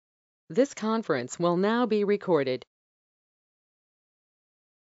This conference will now be recorded.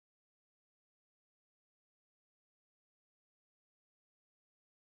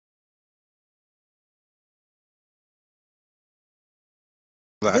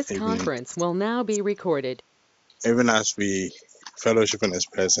 That This evening, conference will now be recorded. even as we fellowship in His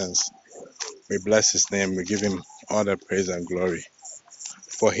presence, we bless His name, we give Him all the praise and glory,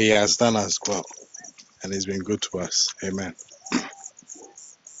 for He has done us well and He's been good to us. Amen.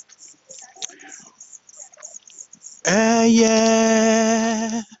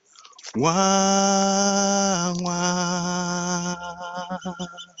 Yeah, wah, wah.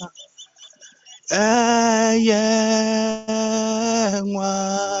 Yeah,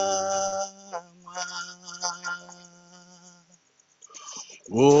 wah, wah.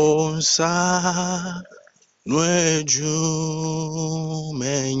 Onsa Nwejumenyi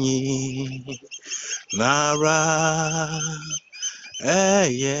Nara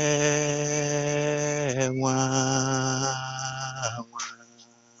Nwa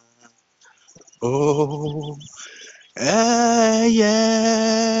Oh Eye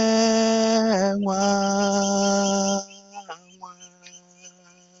Nwa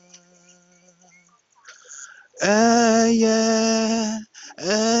Eye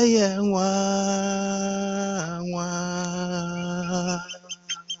Nwa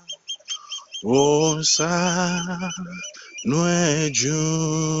Onsa Nweju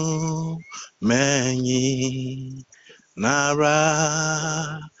Menyi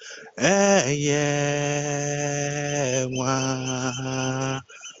Nara Eye Nwa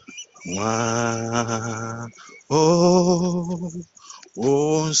Oh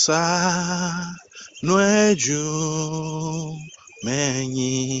Onsa Nweju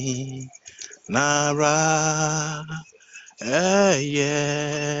Menyi Nara yeah,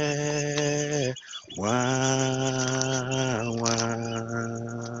 wah.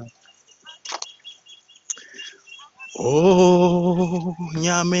 Oh,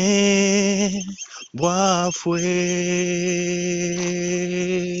 nyame, boafwe,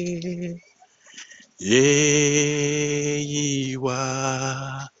 ye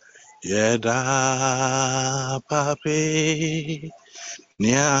wa, yeda pape,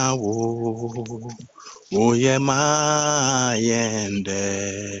 nyawo, oyema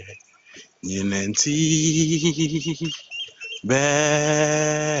yende. Nyinenti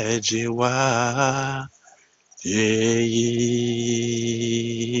bejiwa yeyi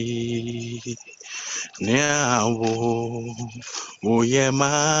niawo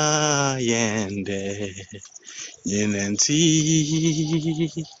uyema yende nyinenti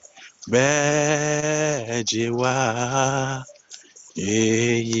bejiwa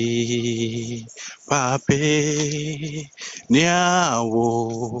yeyi pape niawo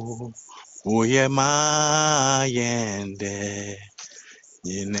uyema yende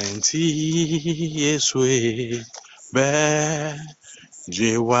nyinenti yeswe be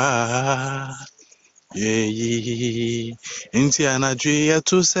jewa yeyi inti anadwi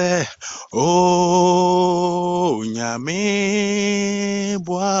yetu se o nyame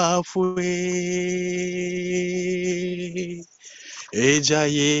boafwe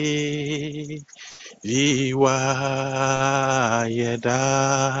ejaye yiwa yeda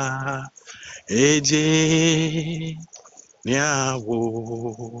eje niawo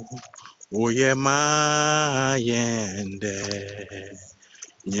uyema yende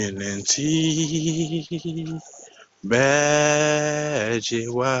nyinenti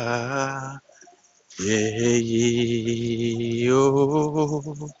bejiwa yeyi o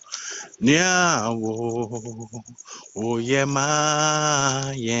niawo uyema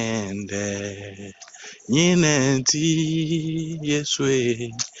yende nyinenti yeswe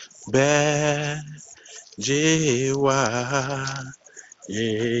bejiwa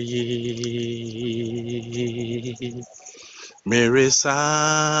yeyi Mary Santin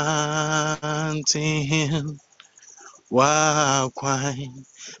wa kwine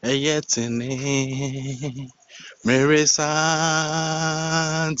eyetene Mary Santine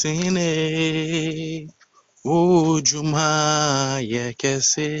ujuma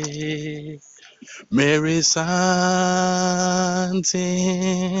yekese Mary Santin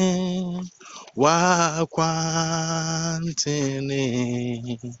wa kwantene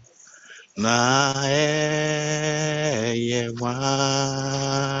na eye nwa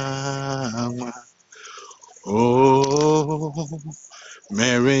oh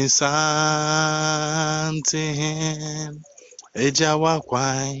Mary Santin eja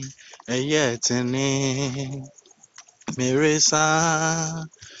wakwai eyetini Mary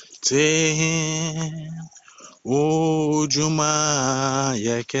Santin ujuma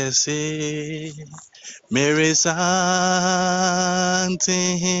yekese Mary Santin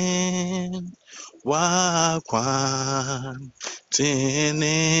Wakwan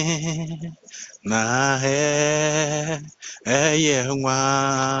Tini Na Eye Nwa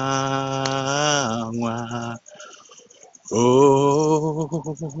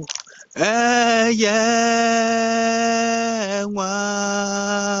Oh Eye Nwa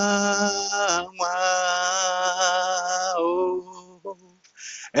Oh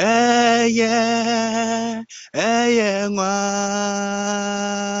eye nwa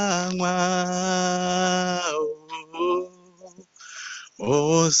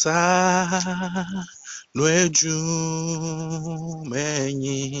osa nueju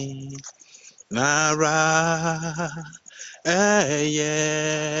menyi nara eye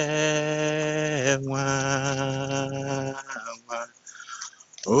nwa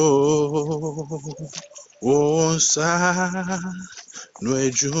osa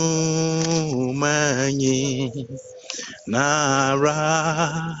nuejumanyi nara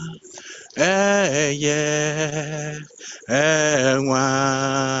enwa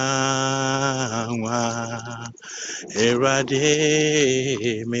erade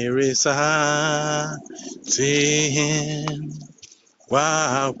mirisa tin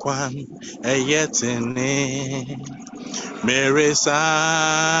wakwan eyetini mirisa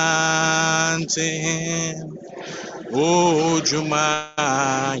tin ojuma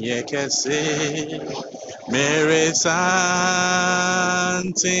yekese Mary Santin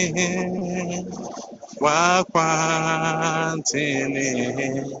Wakwantini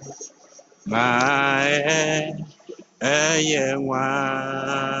Nae Eye Nwa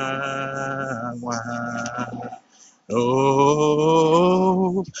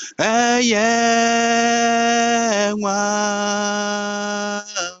Oh Eye Nwa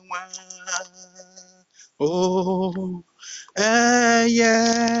Oh eye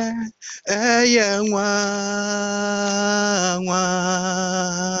nwa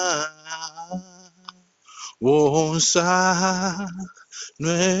wonsa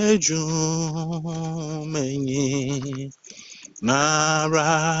nweju menyi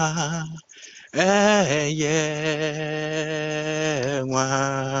nara eye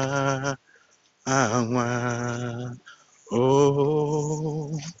nwa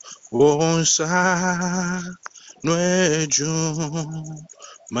oh wonsa nweju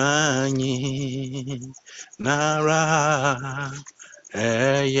manyi nara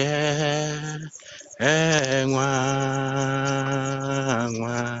eye nwa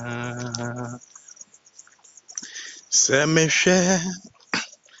semehwe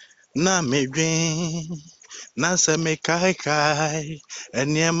na medwen na semekaikai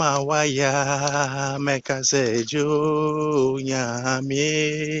eniema waya meka se ejo nyame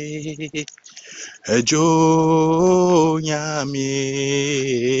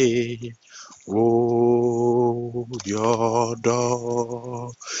oh yodo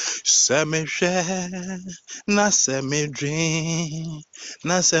semehwe na semedwen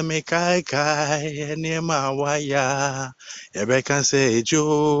na semekaikai eniema waya yebeka se ejo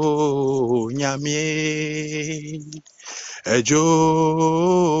nyame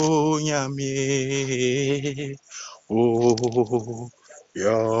oh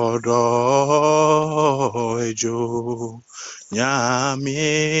yodo ejo nyame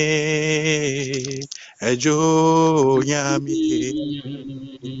ejo nyame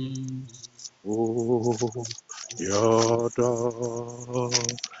oh yodo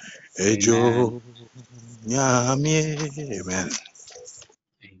ejo Amen. nyame. Amen.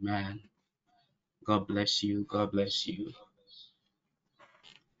 Amen. God bless you. God bless you.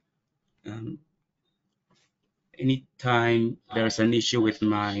 Anytime there is an issue with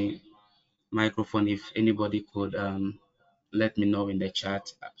my microphone, if anybody could let me know in the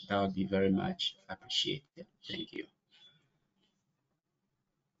chat, that would be very much appreciated. Thank you.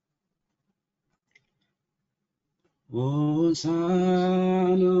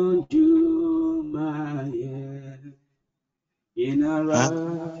 Osano Jumaye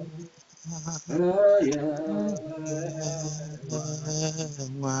Inara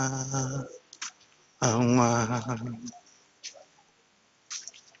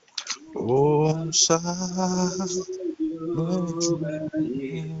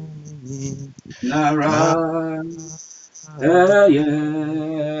Nara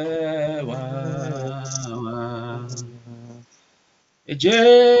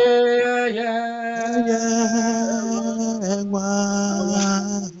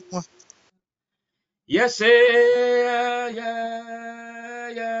Yes,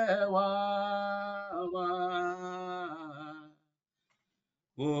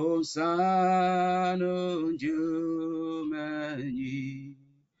 Osano Jumani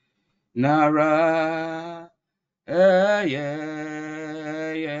Nara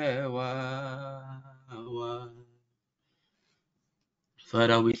wa.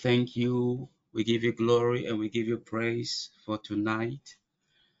 Father, we thank you, we give you glory, and we give you praise for tonight.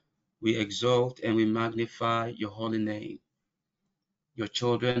 We exalt and we magnify your holy name. Your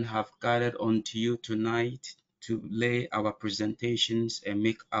children have gathered unto you tonight to lay our presentations and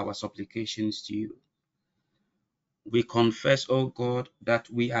make our supplications to you. We confess, O God, that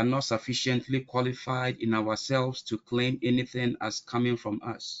we are not sufficiently qualified in ourselves to claim anything as coming from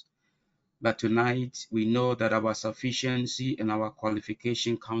us. But tonight we know that our sufficiency and our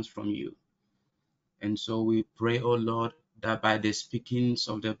qualification comes from you. And so we pray, O Lord, that by the speakings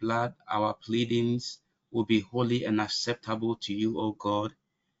of the blood, our pleadings will be holy and acceptable to you, O God.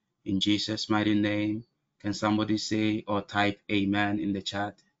 In Jesus' mighty name, can somebody say or type amen in the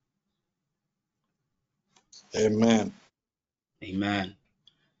chat? Amen. Amen.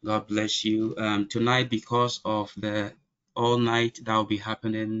 God bless you. Tonight, because of the all night that will be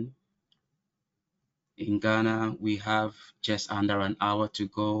happening in Ghana, we have just under an hour to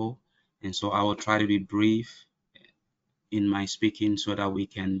go. And so I will try to be brief in my speaking so that we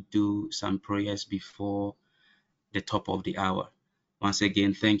can do some prayers before the top of the hour. Once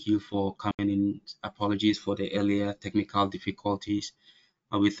again, thank you for coming in. Apologies for the earlier technical difficulties.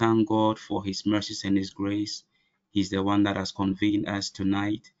 But we thank God for his mercies and his grace. He's the one that has convened us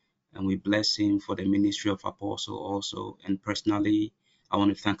tonight. And we bless him for the ministry of Apostle also. And personally, I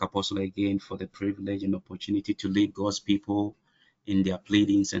want to thank Apostle again for the privilege and opportunity to lead God's people in their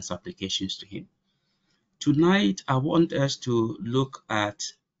pleadings and supplications to him. Tonight, I want us to look at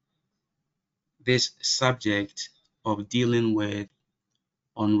this subject of dealing with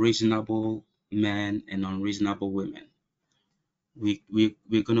unreasonable men and unreasonable women. We're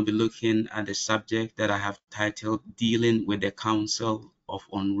going to be looking at the subject that I have titled Dealing with the Counsel of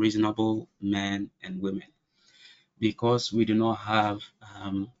Unreasonable Men and Women, because we do not have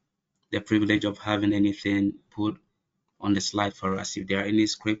the privilege of having anything put on the slide for us. If there are any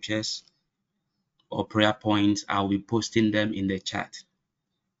scriptures or prayer points, I'll be posting them in the chat.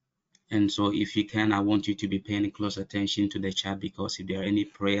 And so if you can, I want you to be paying close attention to the chat, because if there are any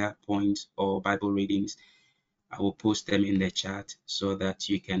prayer points or Bible readings, I will post them in the chat so that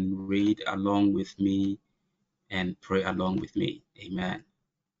you can read along with me and pray along with me. Amen.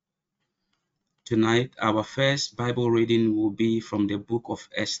 Tonight, our first Bible reading will be from the book of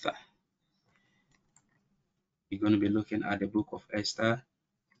Esther. We're going to be looking at the book of Esther,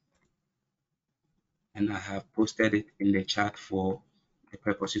 and I have posted it in the chat for the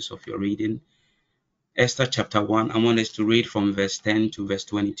purposes of your reading. Esther chapter 1, I want us to read from verse 10 to verse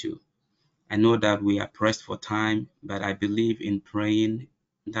 22. I know that we are pressed for time, but I believe in praying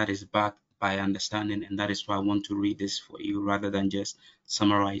that is backed by understanding, and that is why I want to read this for you rather than just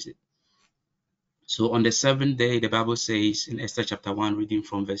summarize it. So on the seventh day, the Bible says in Esther chapter 1, reading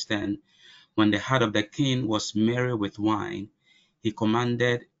from verse 10, when the heart of the king was merry with wine, he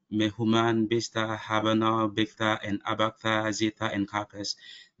commanded Mehuman, Biztha, Habanah, Bigtha, and Abagtha, Zethar, and Carpus.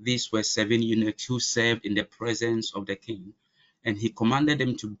 These were 7 eunuchs who served in the presence of the king. And he commanded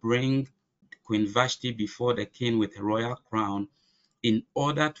them to bring Queen Vashti before the king with a royal crown, in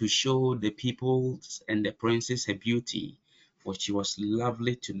order to show the peoples and the princes her beauty, for she was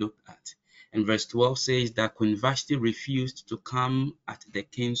lovely to look at. And verse 12 says that Queen Vashti refused to come at the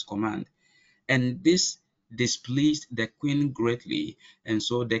king's command. And this displeased the queen greatly. And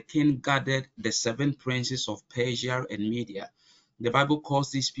so the king gathered the 7 princes of Persia and Media. The Bible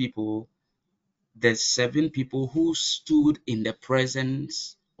calls these people the 7 people who stood in the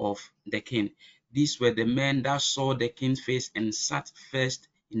presence of the king. These were the men that saw the king's face and sat first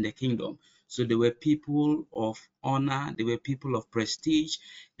in the kingdom. So they were people of honor, they were people of prestige,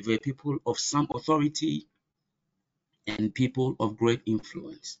 they were people of some authority, and people of great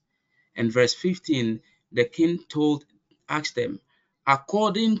influence. And verse 15, the king asked them,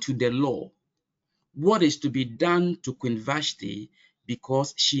 according to the law, what is to be done to Queen Vashti,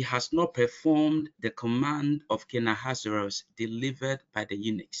 because she has not performed the command of King Ahasuerus delivered by the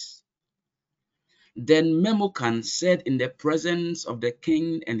eunuchs? Then Memucan said in the presence of the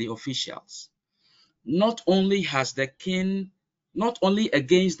king and the officials, not only against the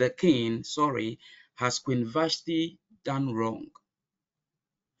king, has Queen Vashti done wrong,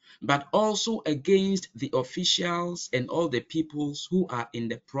 but also against the officials and all the peoples who are in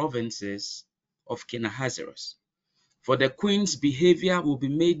the provinces of King Ahasuerus. For the queen's behavior will be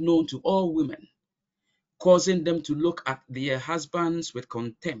made known to all women, causing them to look at their husbands with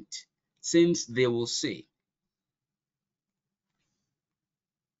contempt, since they will say,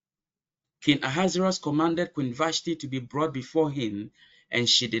 King Ahasuerus commanded Queen Vashti to be brought before him, and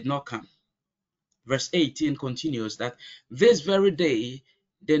she did not come. Verse 18 continues that this very day,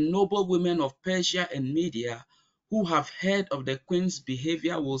 the noble women of Persia and Media who have heard of the queen's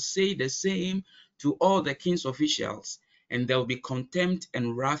behavior will say the same to all the king's officials, and there will be contempt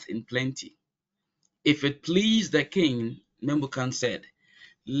and wrath in plenty. If it please the king, Memucan said,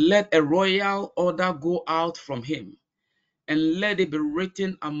 let a royal order go out from him, and let it be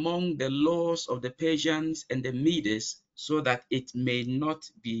written among the laws of the Persians and the Medes, so that it may not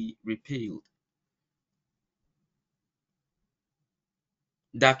be repealed,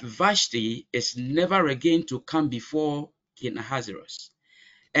 that Vashti is never again to come before King Ahasuerus,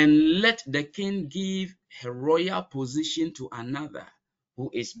 and let the king give her royal position to another who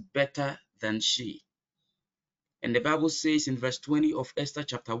is better than she. And the Bible says in verse 20 of Esther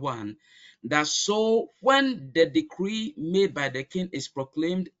chapter 1, that so when the decree made by the king is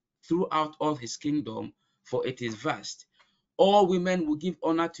proclaimed throughout all his kingdom, for it is vast, all women will give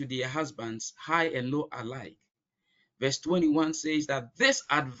honor to their husbands, high and low alike. Verse 21 says that this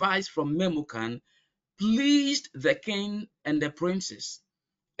advice from Memucan pleased the king and the princes,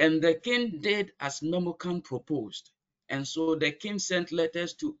 and the king did as Memucan proposed. And so the king sent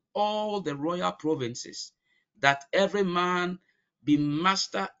letters to all the royal provinces, that every man be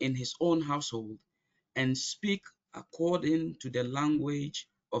master in his own household, and speak according to the language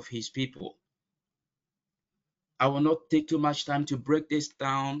of his people. I will not take too much time to break this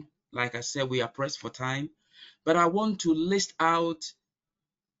down. Like I said, we are pressed for time. But I want to list out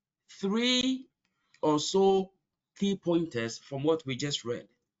 3 or so key pointers from what we just read.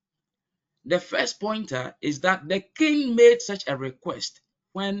 The first pointer is that the king made such a request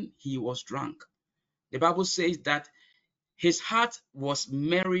when he was drunk. The Bible says that his heart was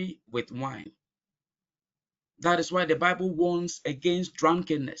merry with wine. That is why the Bible warns against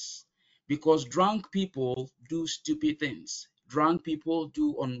drunkenness, because drunk people do stupid things. Drunk people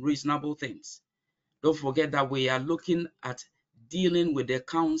do unreasonable things. Don't forget that we are looking at dealing with the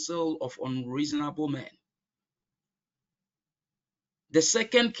counsel of unreasonable men. The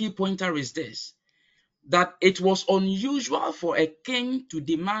second key pointer is this, that it was unusual for a king to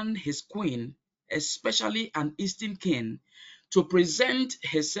demand his queen, especially an Eastern king, to present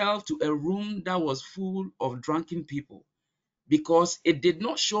herself to a room that was full of drunken people, because it did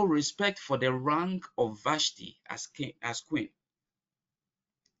not show respect for the rank of Vashti as queen.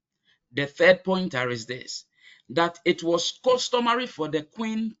 The third pointer is this, that it was customary for the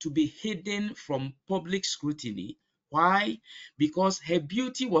queen to be hidden from public scrutiny. Why? Because her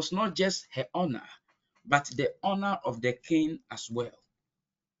beauty was not just her honor, but the honor of the king as well.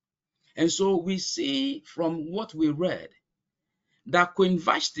 And so we see from what we read that Queen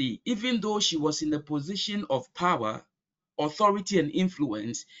Vashti, even though she was in a position of power, authority, and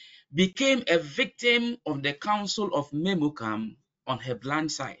influence, became a victim of the counsel of Memucan on her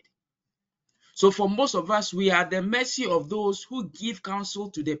blind side. So for most of us, we are at the mercy of those who give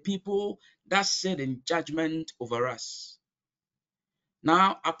counsel to the people that sit in judgment over us.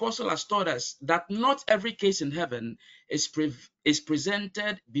 Now, Apostle has taught us that not every case in heaven is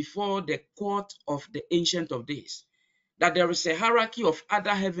presented before the court of the Ancient of Days. That there is a hierarchy of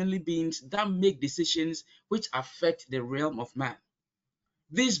other heavenly beings that make decisions which affect the realm of man.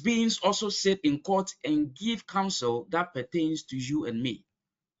 These beings also sit in court and give counsel that pertains to you and me.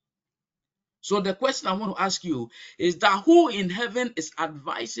 So the question I want to ask you is that who in heaven is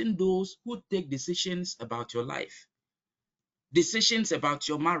advising those who take decisions about your life? Decisions about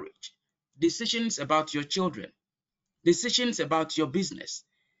your marriage, decisions about your children, decisions about your business,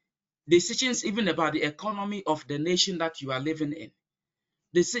 decisions even about the economy of the nation that you are living in,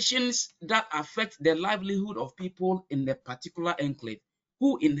 decisions that affect the livelihood of people in a particular enclave.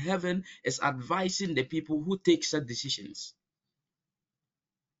 Who in heaven is advising the people who take such decisions?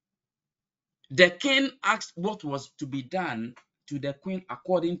 The king asked what was to be done to the queen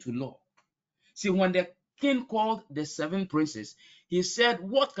according to law. See, when the king called the 7 princes, he said,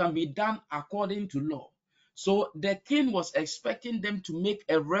 what can be done according to law? So the king was expecting them to make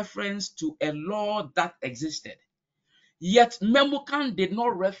a reference to a law that existed. Yet Memucan did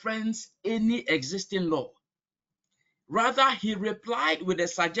not reference any existing law. Rather, he replied with a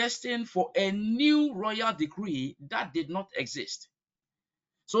suggestion for a new royal decree that did not exist.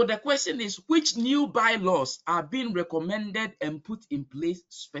 So the question is, which new bylaws are being recommended and put in place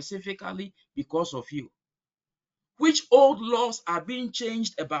specifically because of you? Which old laws are being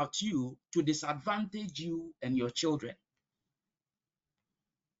changed about you to disadvantage you and your children?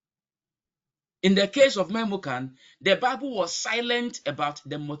 In the case of Memucan, the Bible was silent about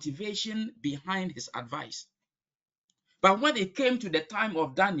the motivation behind his advice. But when it came to the time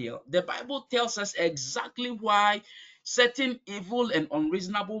of Daniel, the Bible tells us exactly why certain evil and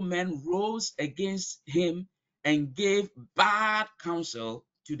unreasonable men rose against him and gave bad counsel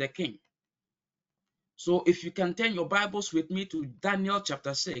to the king. So if you can turn your Bibles with me to Daniel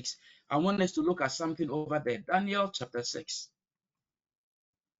chapter 6, I want us to look at something over there. Daniel chapter 6.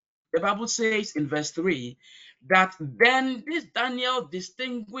 The Bible says in verse 3 that then this Daniel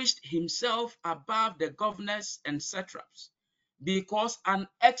distinguished himself above the governors and satraps because an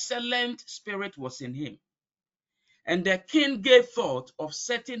excellent spirit was in him. And the king gave thought of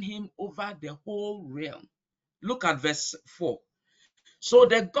setting him over the whole realm. Look at verse 4. So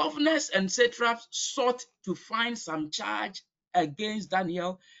the governors and satraps sought to find some charge against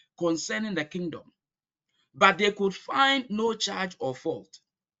Daniel concerning the kingdom, but they could find no charge or fault.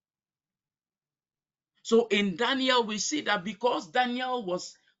 So in Daniel, we see that because Daniel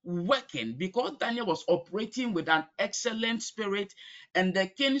was working, because Daniel was operating with an excellent spirit, and the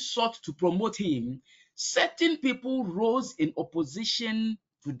king sought to promote him, certain people rose in opposition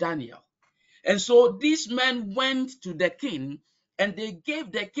to Daniel. And so these men went to the king and they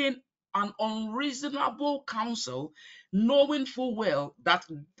gave the king an unreasonable counsel, knowing full well that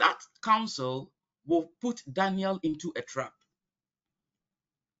that counsel will put Daniel into a trap.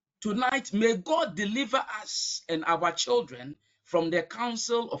 Tonight, may God deliver us and our children from the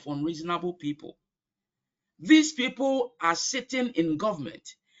counsel of unreasonable people. These people are sitting in government.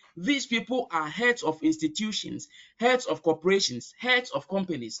 These people are heads of institutions, heads of corporations, heads of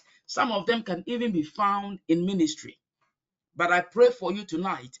companies. Some of them can even be found in ministry. But I pray for you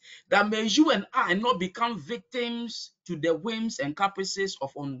tonight that may you and I not become victims to the whims and caprices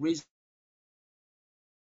of unreasonable